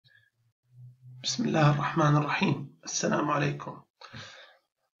Bismillah ar-Rahman ar-Rahim. Assalamu alaikum.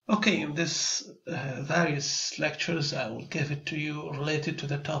 Okay, in this various lectures, I will give it to you related to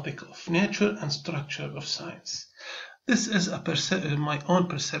the topic of nature and structure of science. This is my own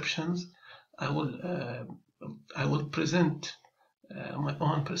perceptions. I will present my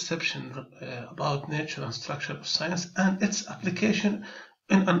own perception about nature and structure of science and its application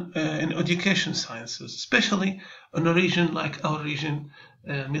in education sciences, especially in a region like our region,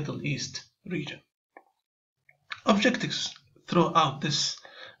 Middle East region. Objectives throughout this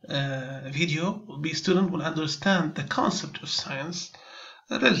video will be students will understand the concept of science.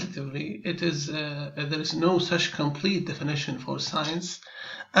 Relatively, there is no such complete definition for science,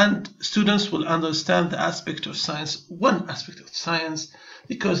 and students will understand the aspect of science, one aspect of science,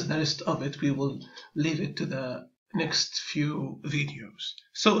 because the rest of it we will leave it to the next few videos.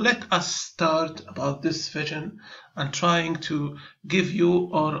 So let us start about this vision and trying to give you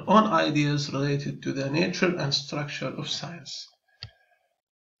our own ideas related to the nature and structure of science.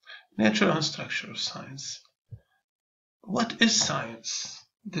 Nature and structure of science. What is science?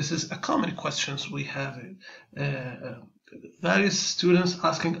 This is a common question we have. Various students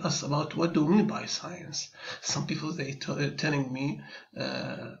asking us about what do we mean by science. Some people telling me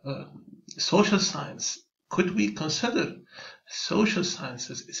social science. Could we consider social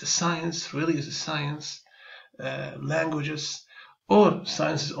sciences is a science, really is a science, languages, or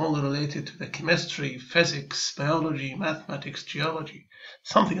science is only related to the chemistry, physics, biology, mathematics, geology,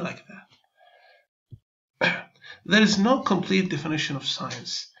 something like that. There is no complete definition of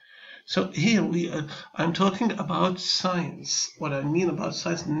science. So here I'm talking about science. What I mean about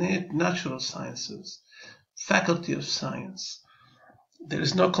science, natural sciences, faculty of science. There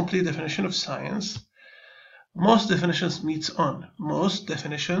is no complete definition of science. Most definitions meets on. Most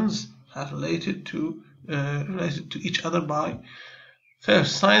definitions are related to each other by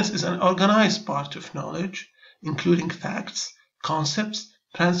first, science is an organized part of knowledge, including facts, concepts,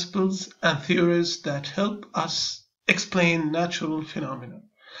 principles, and theories that help us explain natural phenomena.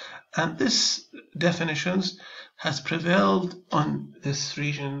 And this definitions has prevailed on this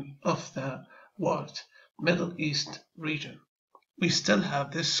region of the world, Middle East region. We still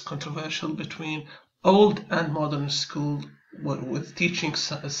have this controversial between old and modern school with teaching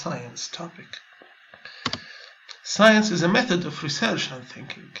science topic. Science is a method of research and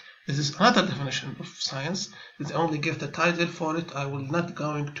thinking. This is another definition of science. I only give the title for it. I will not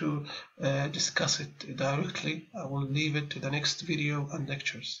going to discuss it directly. I will leave it to the next video and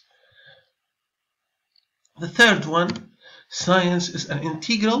lectures. The third one, science is an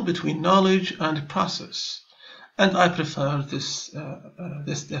integral between knowledge and process. And I prefer this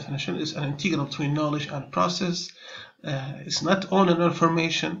definition is an integral between knowledge and process. It's not only an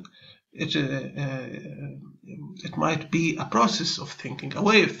information. It might be a process of thinking, a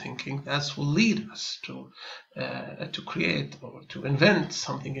way of thinking that will lead us to create or to invent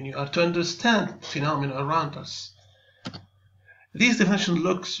something new or to understand phenomena around us. These definitions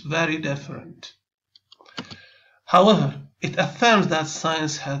looks very different. However, it affirms that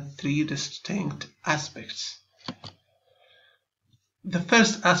science has three distinct aspects. The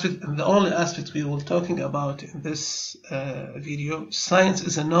first aspect, and the only aspect we will be talking about in this video, science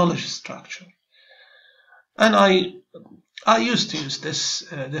is a knowledge structure. And I used to use this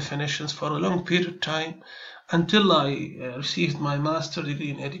definitions for a long period of time until I received my master's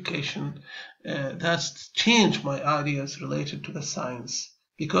degree in education. That's changed my ideas related to the science,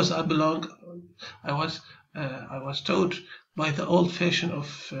 because I was taught by the old fashion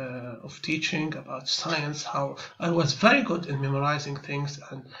of teaching about science, how I was very good in memorizing things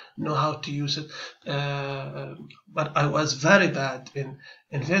and know how to use it, but I was very bad in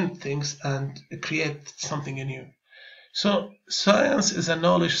invent things and create something new. So science is a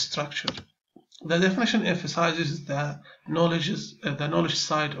knowledge structure. The definition emphasizes the knowledge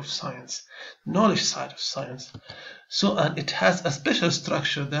side of science. Knowledge side of science. So and it has a special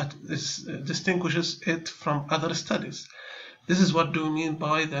structure that distinguishes it from other studies. This is what do we mean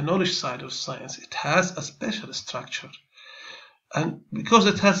by the knowledge side of science. It has a special structure. And because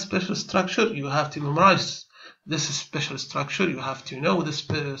it has special structure, you have to memorize this special structure, you have to know this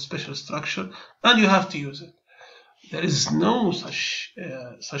special structure, and you have to use it. There is no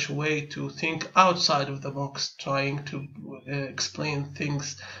such way to think outside of the box, trying to explain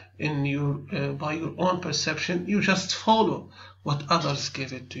things by your own perception. You just follow what others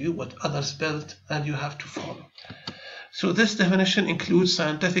give it to you, what others built, and you have to follow. So this definition includes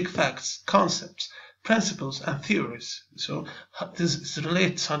scientific facts, concepts, principles, and theories. So this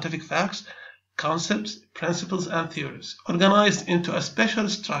relates scientific facts, concepts, principles, and theories. Organized into a special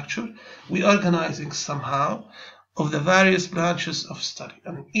structure, we organizing somehow of the various branches of study.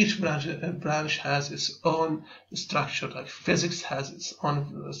 I mean, each branch has its own structure. Like physics has its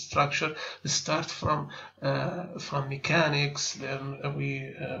own structure. We start from mechanics, then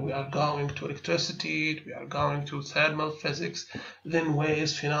we are going to electricity, we are going to thermal physics, then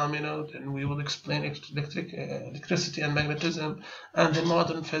waves, phenomena, then we will explain electricity and magnetism, and then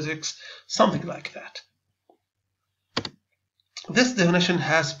modern physics, something like that. This definition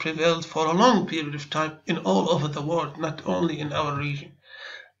has prevailed for a long period of time in all over the world, not only in our region.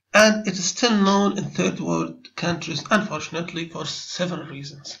 And it is still known in third world countries, unfortunately, for several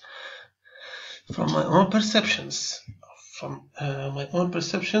reasons. From my own perceptions, I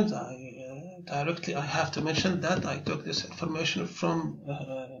have to mention that I took this information from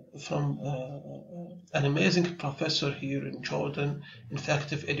an amazing professor here in Jordan,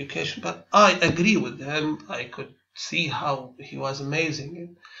 effective education. But I agree with him. I could see how he was amazing.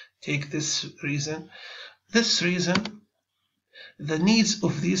 And take this reason. The needs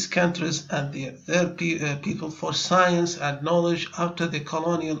of these countries and their people for science and knowledge after the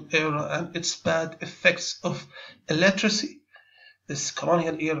colonial era and its bad effects of illiteracy. This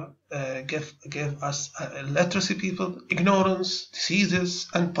colonial era gave us illiteracy people, ignorance, diseases,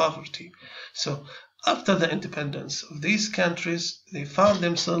 and poverty. So after the independence of these countries, they found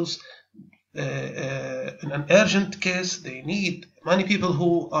themselves in an urgent case. They need many people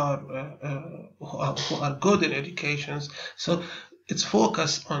who are good in education. So it's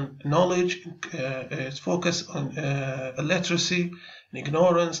focus on knowledge, it's focus on illiteracy,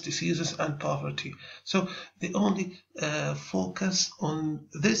 ignorance, diseases, and poverty. So they only focus on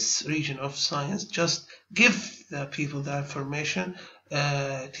this region of science, just give the people the information,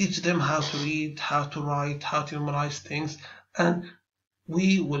 teach them how to read, how to write, how to memorize things, and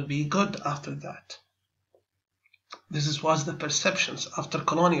we will be good after that. This was the perceptions after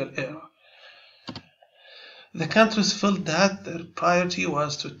colonial era. The countries felt that their priority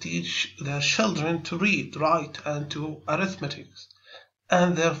was to teach their children to read, write, and to arithmetic,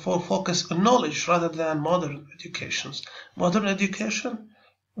 and therefore focus on knowledge rather than modern education. Modern education,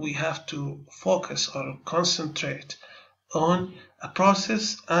 we have to focus or concentrate on a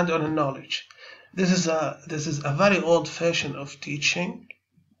process and on a knowledge. This is a very old fashion of teaching.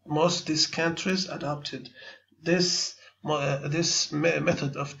 Most of these countries adopted this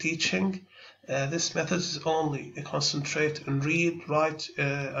method of teaching. This method is only concentrate on reading,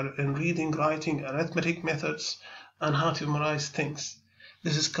 writing, arithmetic methods, and how to memorize things.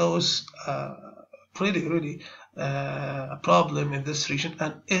 This is cause really a problem in this region,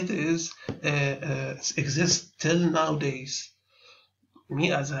 and it exists till nowadays.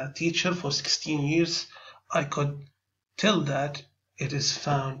 Me as a teacher for 16 years, I could tell that it is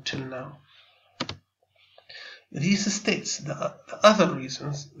found till now. These states, the other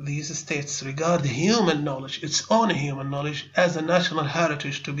reasons, these states regard human knowledge, its own human knowledge, as a national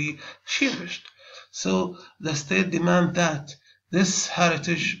heritage to be cherished. So the state demand that this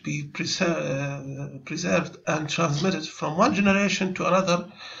heritage be preserved and transmitted from one generation to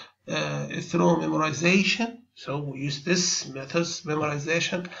another through memorization. So we use this methods,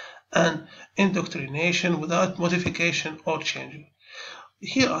 memorization and indoctrination without modification or changing.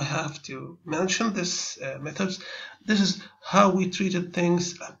 Here I have to mention this methods. This is how we treated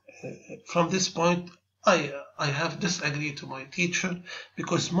things. From this point, I have disagreed to my teacher,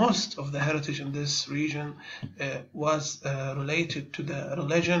 because most of the heritage in this region was related to the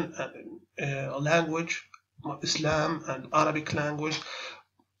religion and language, Islam and Arabic language.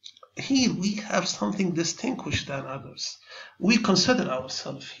 Here we have something distinguished than others. We consider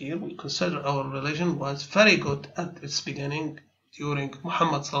ourselves here, we consider our religion was very good at its beginning during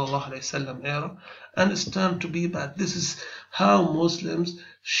Muhammad sallallahu alaihi wasallam era, and it's turned to be bad. This is how Muslims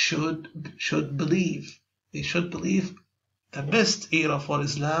should believe. They should believe the best era for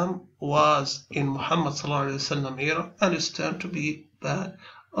Islam was in Muhammad sallallahu alaihi wasallam era, and it's turned to be bad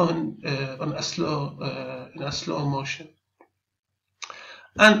in a slow motion.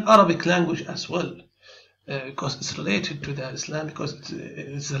 And Arabic language as well, because it's related to the Islam, because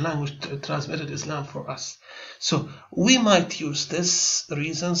it's the language that transmitted Islam for us. So we might use these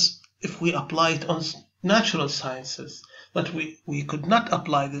reasons if we apply it on natural sciences, but we could not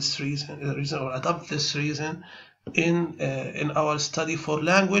apply this reason or adopt this reason in our study for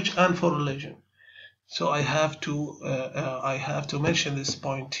language and for religion. So I have to mention this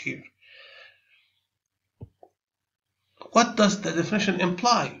point here. What does the definition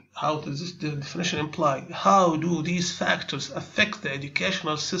imply? How does the definition imply? How do these factors affect the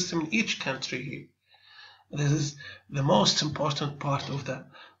educational system in each country here? This is the most important part of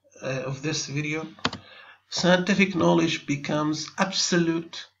this video. Scientific knowledge becomes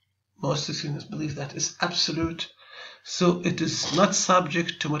absolute. Most students believe that is absolute so it is not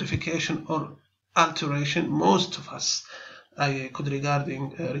subject to modification or alteration. Most of us, I could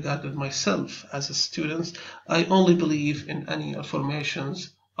regarded myself as a student, I only believe in any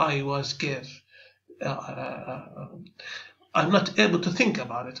informations I was given. I'm not able to think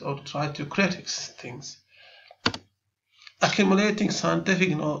about it or try to critique things. Accumulating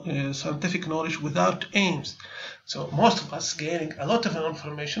scientific knowledge without aims. So most of us gaining a lot of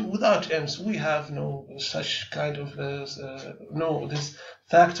information without aims. We have no such kind of this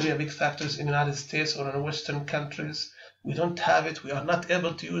big factories in the United States or in Western countries. We don't have it. We are not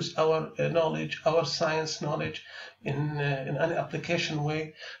able to use our knowledge, our science knowledge in any application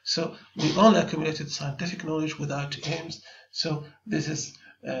way. So we only accumulated scientific knowledge without aims. So this is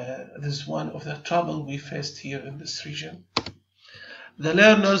one of the trouble we faced here in this region. The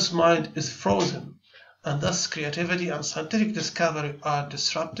learner's mind is frozen, and thus creativity and scientific discovery are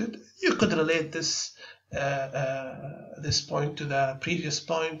disrupted. You could relate this point to the previous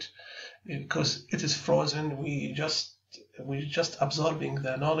point, because it is frozen. We just absorbing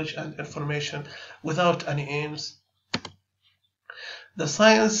the knowledge and information without any aims. The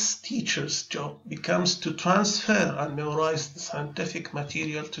science teacher's job becomes to transfer and memorize the scientific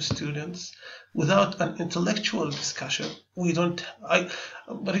material to students without an intellectual discussion.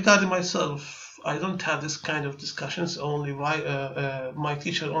 Regarding myself, I don't have this kind of discussions. Only my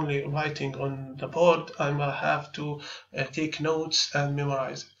teacher only writing on the board. I have to take notes and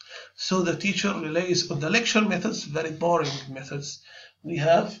memorize it. So the teacher relies on the lecture methods, very boring methods. We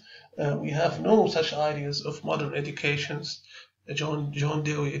have no such ideas of modern educations. John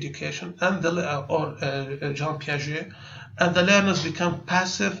Dewey education and Jean Piaget, and the learners become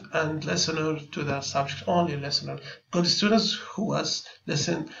passive and listener to the subject, only listener. Good students who was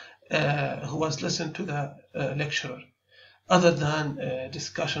listen to the lecturer, other than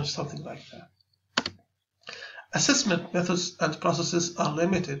discussion, something like that. Assessment methods and processes are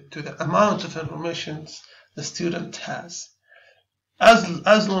limited to the amount of information the student has.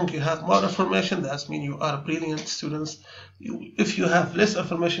 As long as you have more information, that means you are brilliant students. If you have less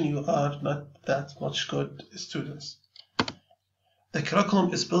information, you are not that much good students. The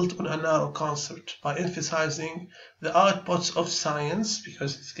curriculum is built on a narrow concept by emphasizing the outputs of science,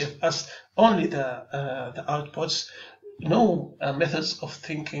 because it gives us only the outputs, no methods of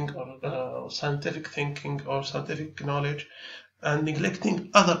thinking or scientific thinking or scientific knowledge, and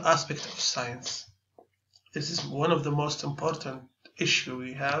neglecting other aspects of science. This is one of the most important issue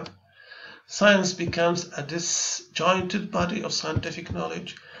we have. Science becomes a disjointed body of scientific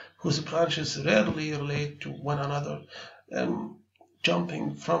knowledge whose branches rarely relate to one another,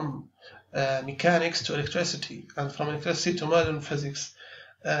 jumping from mechanics to electricity and from electricity to modern physics.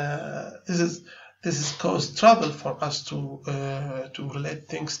 This is caused trouble for us to relate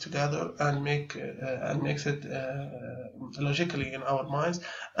things together and makes it logically in our minds,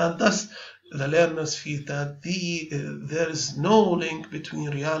 and thus the learners feel that there is no link between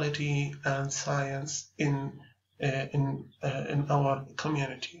reality and science in our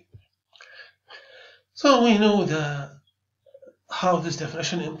community. So we know how this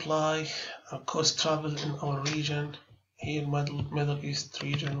definition imply cause trouble in our region. Here, Middle East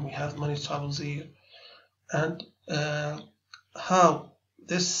region, we have many troubles here, and how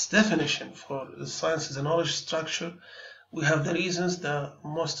this definition for the science is a knowledge structure. We have the reasons, the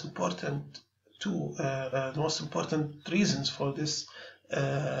most important reasons for this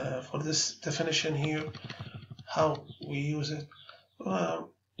definition here. How we use it. I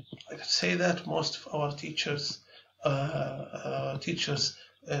could say that most of our teachers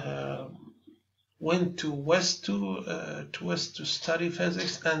went to West to study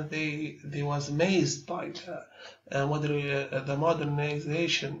physics, and they was amazed by the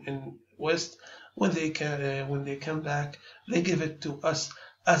modernization in West. When they come back, they give it to us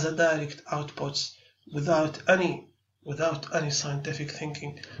as a direct outputs without any scientific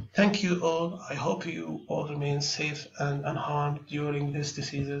thinking. Thank you all. I hope you all remain safe and unharmed during these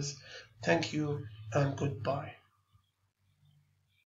diseases. Thank you and goodbye.